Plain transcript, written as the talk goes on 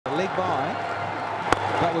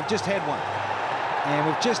we've just had one. And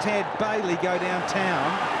we've just had Bailey go downtown.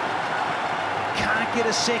 Can't get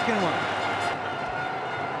a second one.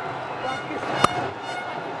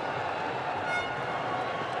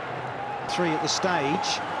 Three at the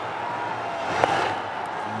stage.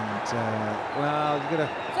 And, well, you've got to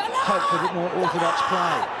hope for a bit more orthodox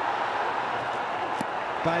play.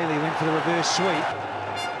 Bailey went for the reverse sweep.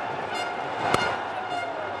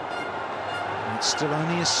 And it's still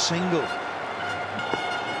only a single.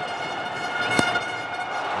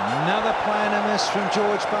 Another play and a miss from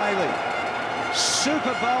George Bailey.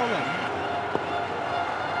 Super bowling.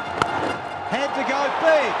 Had to go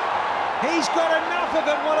big. He's got enough of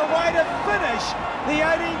it. What a way to finish the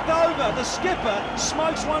 18th over. The skipper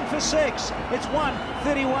smokes 1 for 6. It's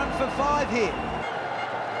 131 for 5 here.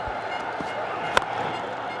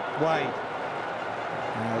 Wade.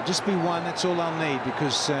 Just be one, that's all I'll need,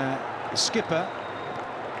 because the skipper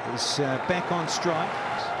is back on strike.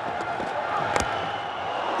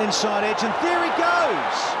 Inside edge, and there he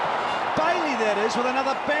goes. Bailey, that is, with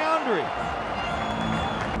another boundary.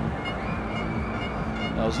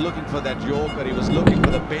 I was looking for that Yorker. He was looking for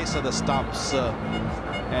the base of the stumps.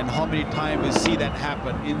 And how many times we see that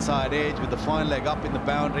happen? Inside edge with the fine leg up in the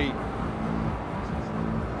boundary.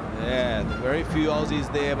 Yeah, very few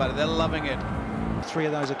Aussies there, but they're loving it. 3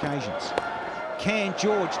 of those occasions. Can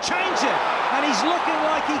George change it? And he's looking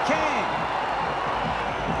like he can.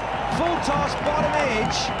 Full toss, bottom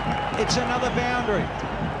edge. It's another boundary.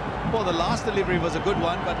 Well, the last delivery was a good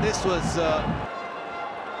one, but this was...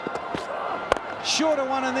 Shorter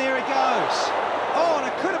one, and there it goes. Oh, and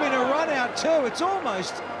it could have been a run out too. It's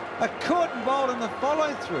almost a caught and bowled in the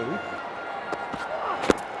follow through.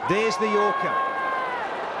 There's the Yorker.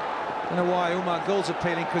 I don't know why Umar Gul's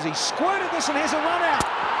appealing, because he squirted this and has a run out.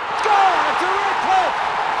 Gone! A direct hit!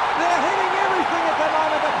 They're hitting everything at the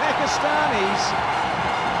moment, the Pakistanis.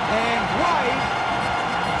 And Wade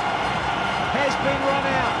has been run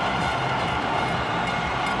out.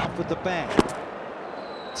 With the bat.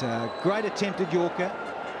 It's a great attempted Yorker.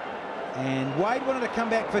 And Wade wanted to come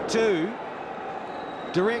back for 2.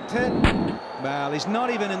 Direct hit. Well, he's not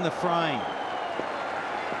even in the frame.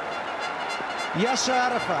 Yasser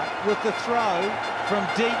Arafat with the throw from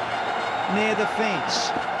deep near the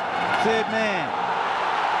fence. Third man.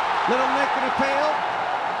 Little Nick and appeal.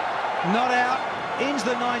 Not out. Ends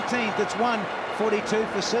the 19th. It's 142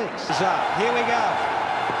 for 6. Here we go.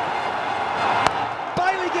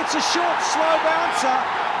 Bailey gets a short, slow bouncer.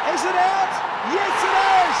 Is it out? Yes, it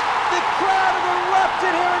is. The crowd have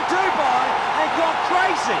erupted here in Dubai and gone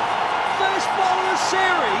crazy. First ball of the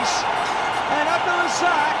series, and Abdul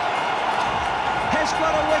Razzaq has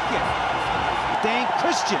got a wicket. Dan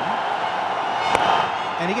Christian,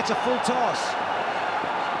 and he gets a full toss.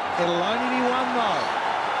 It'll only be one though.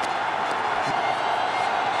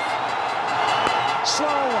 Slower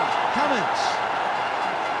one, Cummins.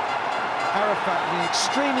 Arafat being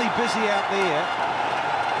extremely busy out there.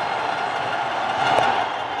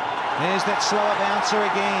 There's that slower bouncer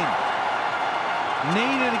again.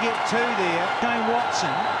 Needed to get 2 there. Shane Watson.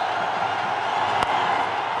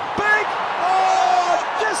 Big! Oh,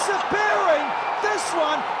 disappearing! This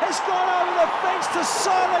one has gone over the fence to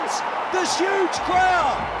silence this huge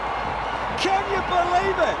crowd. Can you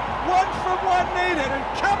believe it? 1 from 1 needed, and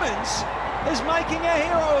Cummins is making a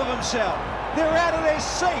hero of himself. They're out of their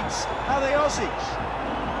seats, are the Aussies.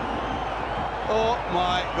 Oh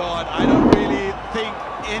my God, I don't really think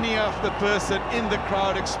any of the person in the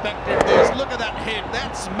crowd expected this. Look at that hit,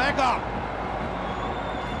 that's mega.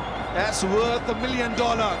 That's worth $1 million.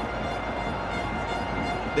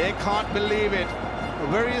 They can't believe it. A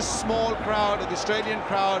very small crowd, the Australian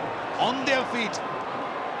crowd, on their feet.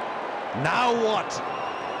 Now what?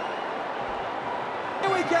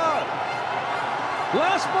 Here we go.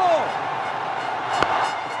 Last ball.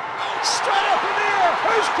 Straight up in the air.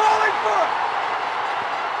 Who's calling for it?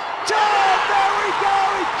 Oh, there we go.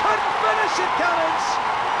 He couldn't finish it, Cummins.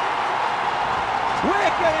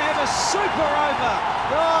 We're going to have a super over.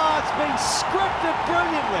 Oh, it's been scripted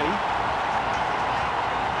brilliantly.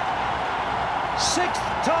 6th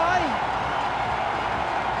tie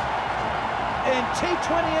in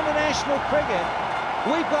T20 international cricket.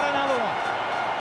 We've got another one.